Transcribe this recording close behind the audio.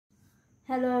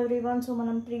Hello everyone. So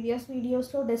మనం previous videos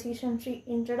లో decision tree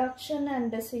introduction and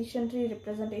decision tree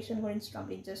representation గురించి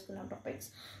complete చేసుకున్నాం topics.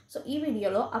 So ఈ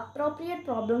వీడియోలో appropriate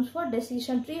problems for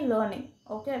decision tree learning.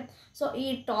 Okay, so ఈ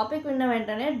topic విన్న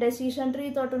వెంటనే డెసిషన్ ట్రీ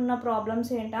తోటి ఉన్న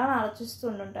ప్రాబ్లమ్స్ ఏంటా అని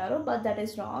ఆలోచిస్తుంటారు, but that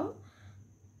is wrong.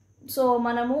 So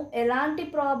మనము ఎలాంటి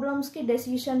ప్రాబ్లమ్స్కి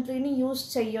డెసిషన్ ట్రీని యూజ్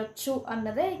చేయొచ్చు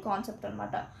అన్నదే ఈ కాన్సెప్ట్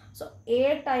అనమాట. So A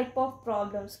type of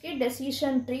ప్రాబ్లమ్స్కి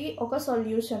decision tree ఒక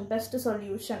solution, best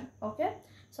solution. Okay,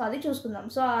 so అది చూసుకుందాం.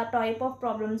 సో ఆ టైప్ ఆఫ్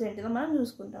ప్రాబ్లమ్స్ ఏంటిదో మనం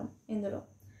చూసుకుంటాం ఇందులో.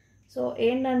 సో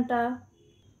ఏంటంట,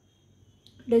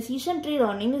 decision tree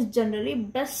learning is generally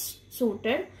best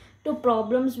suited to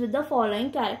problems with the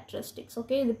following characteristics.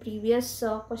 Okay, ఇది ప్రీవియస్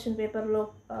క్వశ్చన్ పేపర్లో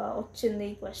వచ్చింది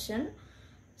ఈ question.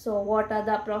 So what are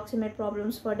the approximate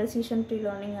problems for decision tree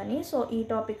learning అని. సో ఈ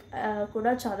టాపిక్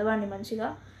కూడా చదవండి మంచిగా.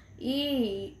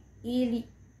 ఈ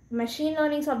మెషిన్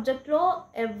లెర్నింగ్ సబ్జెక్ట్లో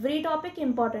ఎవ్రీ టాపిక్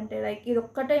ఇంపార్టెంటే, లైక్ ఇది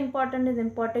ఒక్కటే ఇంపార్టెంట్, ఇది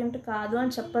ఇంపార్టెంట్ కాదు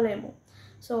అని చెప్పలేము.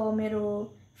 సో మీరు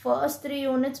ఫస్ట్ 3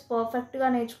 యూనిట్స్ పర్ఫెక్ట్గా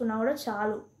నేర్చుకున్నా కూడా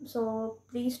చాలు. So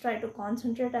please try to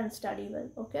concentrate and study well.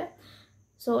 Okay,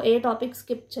 so A topic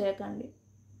skip చేయకండి,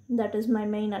 that is my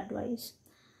main advice.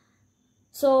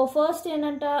 So first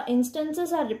ఏంటంటే,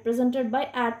 instances are represented by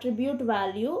attribute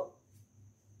value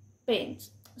pains.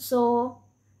 So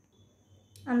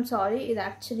I'm sorry, ఇది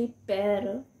actually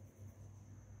pair.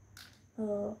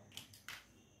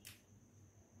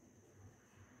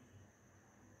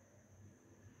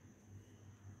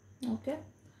 Okay,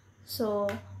 so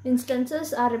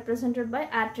instances are represented by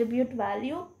attribute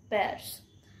value pairs.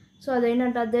 So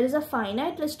అదేంటంటే, there is a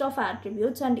finite list of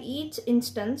attributes and each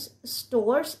instance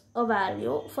stores a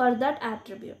value for that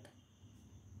attribute.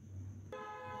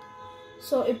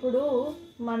 So ఇప్పుడు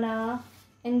మన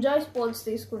enjoy sports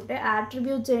తీసుకుంటే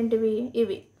attributes ఏంటివి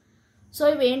ఇవి. So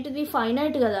ఇవి ఏంటిది,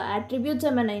 finite కదా. Attributes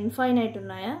ఏమైనా ఇన్ఫైనైట్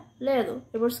ఉన్నాయా? లేదు.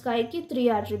 ఇప్పుడు స్కైకి 3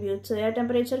 అట్రిబ్యూట్స్, ఎయిర్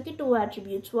టెంపరేచర్కి 2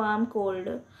 అట్రిబ్యూట్స్, వామ్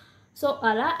కోల్డ్. సో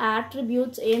అలా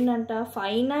అట్రిబ్యూట్స్ ఏంటంట,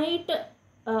 finite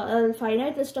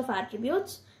list of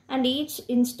attributes and each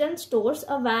instance stores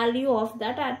a value of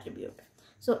that attribute.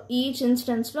 So each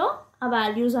instance లో ఆ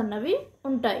వాల్యూస్ అన్నవి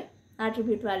ఉంటాయి,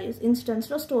 attribute values instance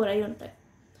లో స్టోర్ అయి ఉంటాయి.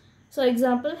 సో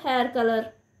ఎగ్జాంపుల్, హెయిర్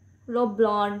కలర్లో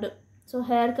బ్లాండ్. సో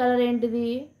హెయిర్ కలర్ ఏంటిది,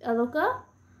 అదొక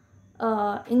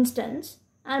ఇన్స్టెన్స్,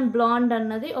 అండ్ బ్లాండ్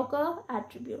అన్నది ఒక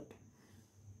attribute.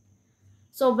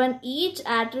 So when each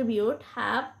attribute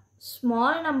have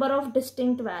small number of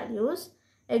distinct values,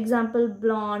 example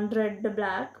blonde, red,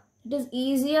 black, it is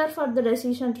easier for the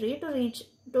decision tree to reach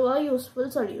to a useful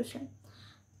solution.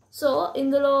 So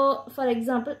ఇందులో for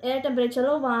example air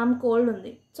టెంపరేచర్లో warm cold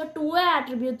ఉంది. So 2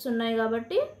 attributes ఉన్నాయి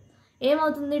కాబట్టి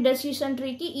ఏమవుతుంది, decision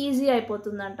ట్రీకి easy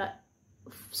అయిపోతుందంట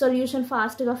solution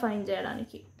ఫాస్ట్గా find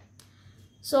చేయడానికి.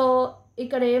 So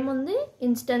ఇక్కడ ఏముంది,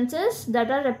 instances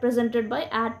that are represented by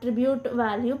attribute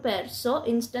value pairs. So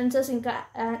instances, ఇంకా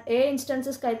ఏ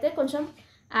ఇన్స్టెన్సెస్కి అయితే కొంచెం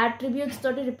అట్రిబ్యూట్స్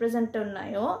తోటి రిప్రజెంట్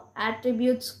ఉన్నాయో,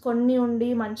 అట్రిబ్యూట్స్ కొన్ని ఉండి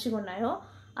మంచిగా ఉన్నాయో,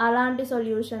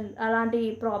 అలాంటి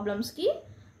ప్రాబ్లమ్స్కి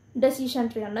డెసిషన్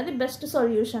ట్రీ అన్నది బెస్ట్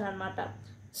సొల్యూషన్ అనమాట.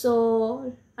 సో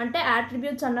అంటే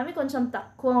అట్రిబ్యూట్స్ అన్నవి కొంచెం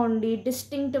తక్కువ ఉండి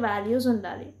డిస్టింక్ట్ వాల్యూస్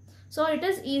ఉండాలి. So it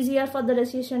is easier for the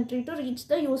decision tree to reach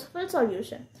the useful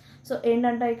solution. So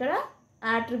ఏంటంటే ఇక్కడ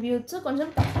అట్రిబ్యూట్స్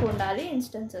కొంచెం తక్కువ ఉండాలి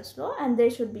ఇన్స్టెన్సెస్లో, and they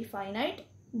should be finite,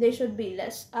 they should be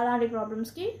less. అలాంటి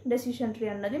ప్రాబ్లమ్స్కి డెసిషన్ ట్రీ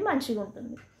అన్నది మంచిగా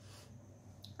ఉంటుంది.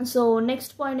 సో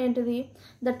నెక్స్ట్ పాయింట్ ఏంటిది,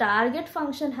 the target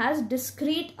function has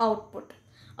discrete output.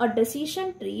 A decision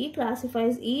tree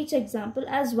classifies each example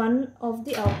as one of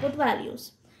the output values.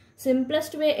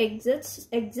 Simplest way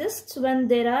exists when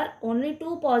there are only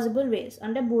 2 possible ways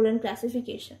under Boolean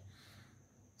classification.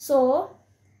 So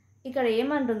ఇక్కడ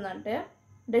ఏమంటుందంటే,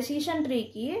 decision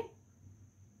ట్రీకి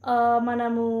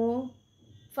మనము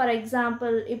for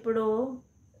example ఇప్పుడు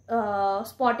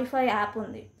Spotify app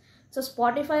ఉంది. So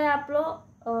Spotify యాప్లో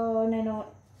నేను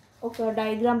ఒక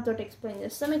diagram తోటి explain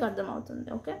చేస్తే మీకు అర్థమవుతుంది.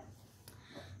 ఓకే,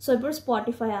 సో ఇప్పుడు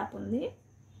స్పాటిఫై యాప్ ఉంది.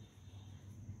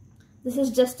 This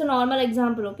is just normal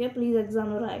example. Okay, please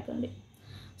ఎగ్జామ్లో రాయకండి.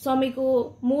 సో మీకు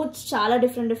మూడ్స్ చాలా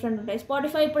డిఫరెంట్ ఉంటాయి.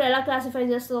 స్పాటిఫై ఇప్పుడు ఎలా క్లాసిఫై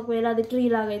చేస్తుంది, ఒకవేళ అది ట్రీ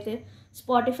లాగైతే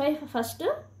స్పాటిఫై ఫస్ట్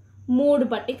మూడ్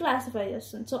బట్టి క్లాసిఫై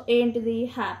చేస్తుంది. సో ఏంటిది,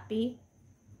 happy,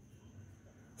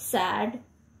 sad,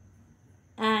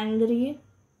 angry,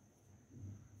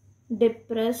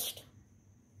 depressed,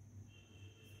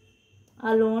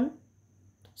 alone.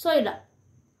 So ఇలా.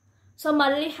 సో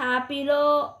మళ్ళీ హ్యాపీలో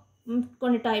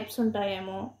కొన్ని టైప్స్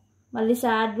ఉంటాయేమో, మళ్ళీ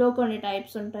సాడ్లో కొన్ని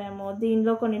టైప్స్ ఉంటాయేమో,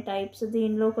 దీనిలో కొన్ని టైప్స్,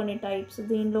 దీనిలో కొన్ని టైప్స్,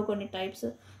 దీనిలో కొన్ని టైప్స్.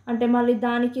 అంటే మళ్ళీ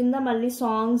దాని కింద మళ్ళీ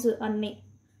సాంగ్స్ అన్నీ,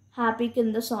 హ్యాపీ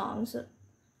కింద సాంగ్స్,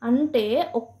 అంటే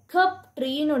ఒక్క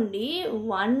ట్రీ నుండి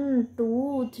 1 2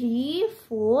 3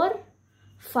 4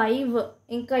 5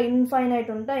 ఇంకా ఇన్ఫైనైట్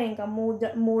ఉంటాయి, ఇంకా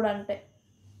మూడు అంటే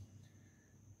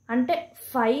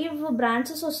 5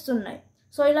 బ్రాంచెస్ వస్తున్నాయి.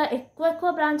 సో ఇలా ఎక్కువ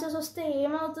బ్రాంచెస్ వస్తే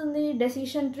ఏమవుతుంది,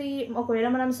 డెసిషన్ ట్రీ ఒకవేళ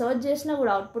మనం సర్చ్ చేసినా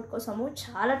కూడా అవుట్పుట్ కోసము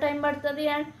చాలా టైం పడుతుంది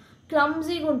అండ్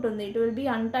క్లమ్జీగా ఉంటుంది. It will be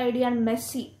untidy and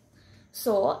messy.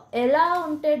 So ఎలా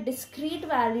ఉంటే డిస్క్రీట్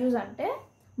వాల్యూస్ అంటే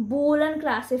Boolean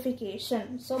classification.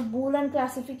 So Boolean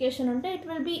classification ఉంటే it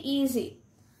will be easy.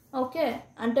 Okay,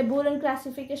 అంటే బూలియన్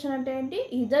క్లాసిఫికేషన్ అంటే ఏంటి,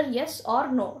 either yes are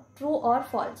no, true or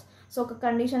falls. So ఒక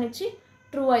కండిషన్ ఇచ్చి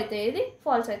ట్రూ అయితే ఇది,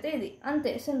 ఫాల్స్ అయితే ఇది,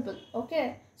 అంతే, సింపుల్. ఓకే,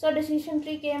 సో డెసిషన్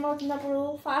ట్రీకి ఏమవుతుంది అప్పుడు,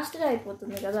 ఫాస్ట్గా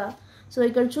అయిపోతుంది కదా. సో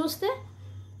ఇక్కడ చూస్తే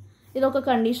ఇది ఒక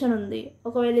కండిషన్ ఉంది,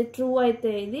 ఒకవేళ ట్రూ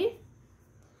అయితే ఇది,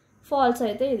 ఫాల్స్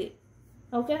అయితే ఇది.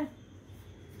 ఓకే,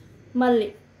 మళ్ళీ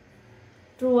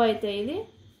ట్రూ అయితే ఇది,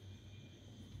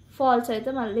 ఫాల్స్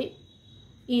అయితే మళ్ళీ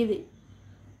ఇది.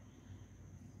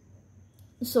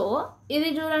 సో ఇది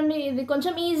చూడండి, ఇది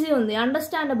కొంచెం ఈజీ ఉంది,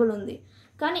 అండర్స్టాండబుల్ ఉంది.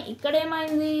 కానీ ఇక్కడ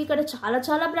ఏమైంది, ఇక్కడ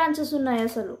చాలా బ్రాంచెస్ ఉన్నాయి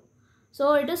అసలు. So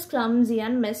it is clumsy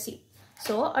and messy.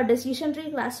 So a decision tree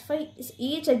classifies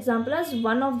each example as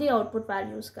one of the output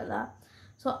values కదా.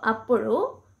 సో అప్పుడు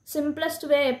simplest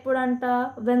way ఎప్పుడంట,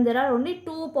 when there are only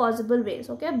 2 possible ways.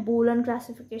 Okay, Boolean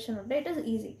classification ఉంటే it is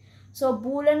easy. So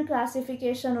Boolean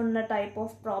classification ఉన్న type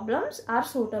of problems are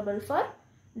suitable for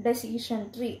decision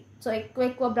tree. So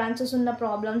ఎక్కువ branches ఉన్న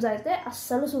problems అయితే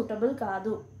అస్సలు suitable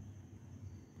కాదు.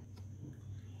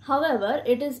 However,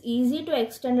 it is easy to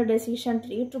extend a decision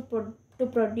tree to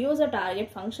produce a target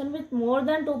function with more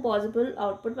than 2 possible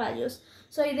output values.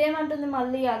 So ఇదేమంటుంది,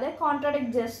 మళ్ళీ అదే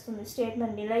contradict చేస్తుంది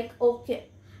స్టేట్మెంట్ని. Like okay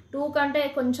 2 కంటే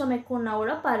కొంచెం ఎక్కువ ఉన్నా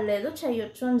కూడా పర్లేదు,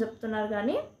 చెయ్యొచ్చు అని చెప్తున్నారు.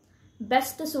 కానీ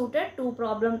బెస్ట్ సూటెడ్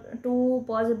 2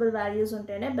 పాసిబుల్ వాల్యూస్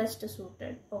ఉంటేనే best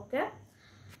suited. Okay,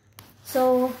 so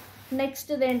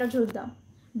next ఇదేంటో చూద్దాం.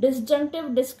 Disjunctive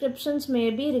descriptions may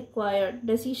be required.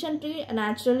 Decision tree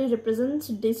naturally represents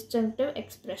disjunctive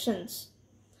expressions.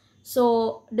 So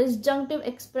disjunctive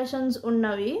expressions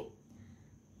ఉన్నవి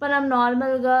మనం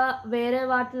నార్మల్గా వేరే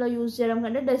వాటిలో యూజ్ చేయడం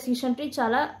కంటే డెసిషన్ ట్రీ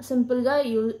చాలా సింపుల్గా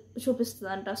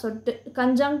చూపిస్తుంది అంట. So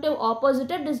conjunctive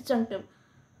ఆపోజిటే disjunctive.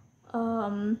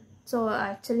 So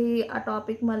actually ఆ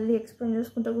టాపిక్ మళ్ళీ ఎక్స్ప్లెయిన్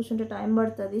చేసుకుంటూ కూర్చుంటే టైం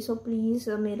పడుతుంది. సో ప్లీజ్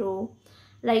మీరు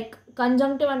లైక్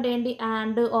కంజంక్టివ్ అంటే ఏంటి,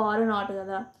 అండ్ ఆర్ నాట్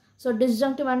కదా. సో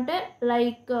డిస్జంక్టివ్ అంటే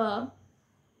like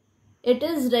it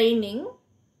is raining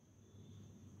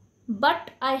but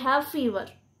I have fever.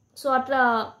 So అట్లా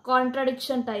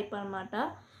కాంట్రడిక్షన్ టైప్ అనమాట.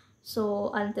 సో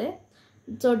అంతే.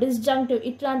 సో డిస్జంక్టివ్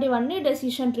ఇట్లాంటివన్నీ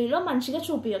డెసిషన్ ట్రీలో మంచిగా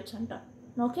చూపించచ్చు అంట.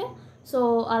 ఓకే, సో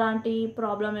అలాంటి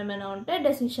ప్రాబ్లం ఏమైనా ఉంటే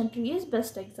decision tree is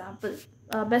best example,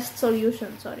 best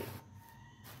solution. Sorry.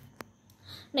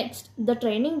 Next, the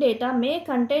training data may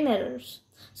contain errors.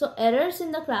 So errors in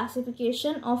the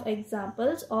classification of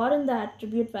examples or in the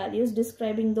attribute values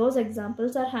describing those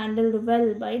examples are handled well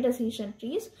by decision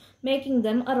trees, making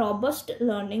them a robust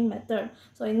learning method.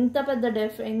 So inta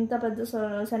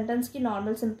pedda sentence ki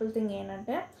normal simple thing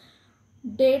ఏంటంటే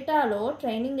డేటాలో,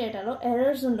 training డేటాలో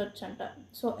errors ఉండొచ్చంట.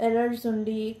 So errors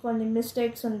ఉండి కొన్ని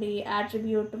mistakes ఉండి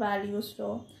attribute వాల్యూస్లో.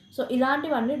 So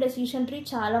ఇలాంటివన్నీ decision tree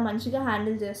చాలా మంచిగా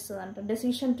handle చేస్తుంది అంట.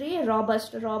 డెసిషన్ ట్రీ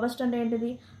రాబస్ట్ అంటే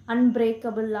ఏంటిది,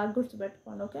 అన్బ్రేకబుల్ లాగా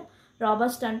గుర్తుపెట్టుకోండి. ఓకే,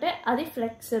 రాబస్ట్ అంటే అది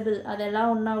ఫ్లెక్సిబుల్, అది ఎలా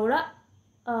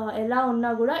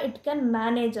ఉన్నా కూడా ఇట్ కెన్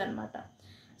మేనేజ్ అనమాట.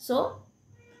 సో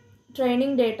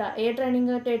ట్రైనింగ్ డేటా, ఏ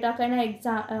ట్రైనింగ్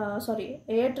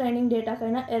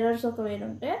డేటాకైనా ఎర్రర్స్ ఒకవేళ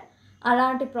ఉంటే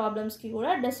అలాంటి ప్రాబ్లమ్స్కి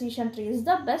కూడా decision tree is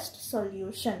the best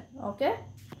solution. Okay,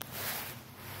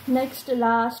 next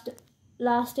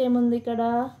last ఏముంది ఇక్కడ,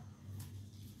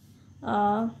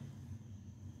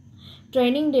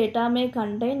 ట్రైనింగ్ డేటా మే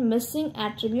contain missing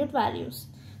attribute values.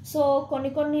 So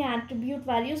కొన్ని attribute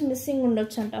values missing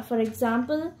ఉండొచ్చంట. For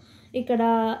example ఇక్కడ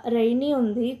రైనీ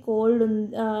ఉంది, కోల్డ్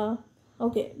ఉంది.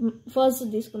 ఓకే, ఫస్ట్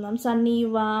తీసుకుందాం. సన్నీ,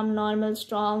 వామ్, నార్మల్,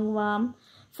 స్ట్రాంగ్, వామ్.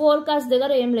 ఫోర్కాస్ట్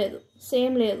దగ్గర ఏం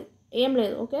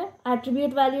లేదు. ఓకే,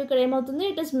 అట్రిబ్యూట్ వాల్యూ ఇక్కడ ఏమవుతుంది,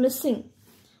 it is missing.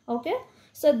 Okay,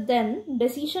 so then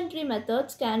decision tree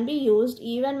methods can be used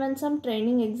even when some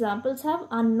training examples have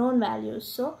unknown values.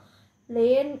 So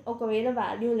ఒకవేళ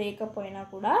value లేకపోయినా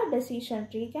కూడా decision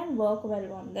tree can work well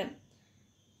on them.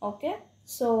 Okay,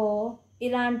 so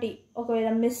ఇలాంటి ఒకవేళ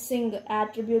missing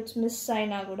attribute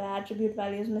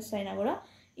values miss అయినా కూడా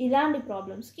ఇలాంటి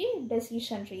ప్రాబ్లమ్స్కి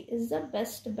decision tree is the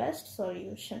best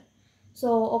solution. So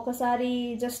ఒకసారి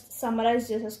just summarise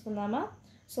చేసేసుకుందామా.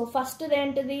 So first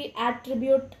ఏంటిది,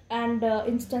 అట్రిబ్యూట్ అండ్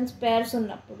ఇన్స్టెన్స్ పేర్స్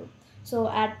ఉన్నప్పుడు. సో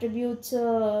అట్రిబ్యూట్స్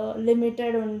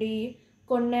లిమిటెడ్ ఉండి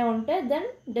కొన్నే ఉంటే దెన్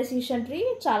డెసిషన్ ట్రీ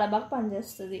చాలా బాగా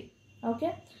పనిచేస్తుంది. ఓకే.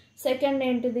 సెకండ్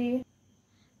ఏంటిది,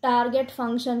 టార్గెట్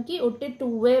ఫంక్షన్కి ఉట్టి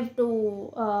 2-way టు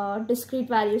డిస్క్రీట్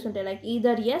వాల్యూస్ ఉంటాయి, like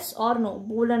either yes are no,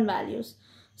 బూలన్ values.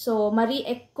 So మరి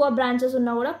ఎక్కువ బ్రాంచెస్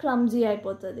ఉన్నా కూడా క్లమ్జీ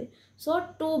అయిపోతుంది. సో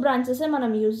 2 బ్రాంచెసే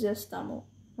మనం యూజ్ చేస్తాము.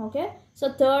 ఓకే. సో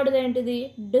థర్డ్ ఏంటిది,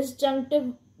 డిస్జంక్టివ్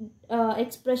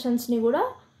ఎక్స్ప్రెషన్స్ని కూడా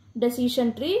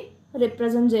డెసిషన్ ట్రీ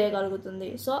రిప్రజెంట్ చేయగలుగుతుంది.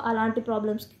 సో అలాంటి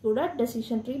ప్రాబ్లమ్స్కి కూడా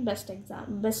decision tree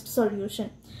best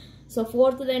solution. So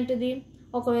fourth ఏంటిది,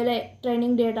 ఒకవేళ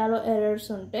ట్రైనింగ్ డేటాలో ఎర్రర్స్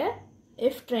ఉంటే,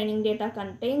 if training data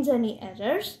contains any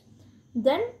errors,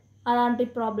 then అలాంటి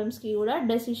ప్రాబ్లమ్స్కి కూడా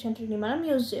డెసిషన్ ట్రీని మనం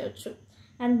యూజ్ చేయొచ్చు.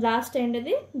 అండ్ లాస్ట్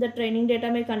ఏంటిది, the training data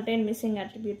May contain missing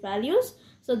attribute values.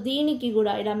 So దీనికి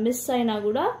కూడా ఇలా మిస్ అయినా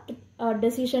కూడా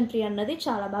డెసిషన్ ట్రీ అన్నది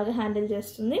చాలా బాగా హ్యాండిల్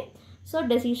చేస్తుంది. So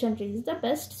decision tree is the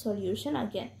best solution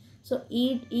again. So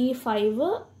ఈ 5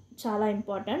 చాలా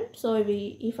ఇంపార్టెంట్. సో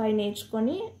ఈ 5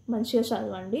 నేర్చుకొని మంచిగా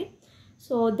చదవండి.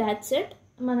 So that's it.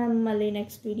 మనం మళ్ళీ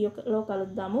నెక్స్ట్ వీడియోలో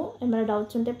కలుద్దాము. ఏమైనా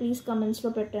డౌట్స్ ఉంటే ప్లీజ్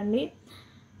కమెంట్స్లో పెట్టండి.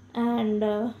 And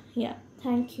yeah,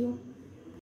 thank you.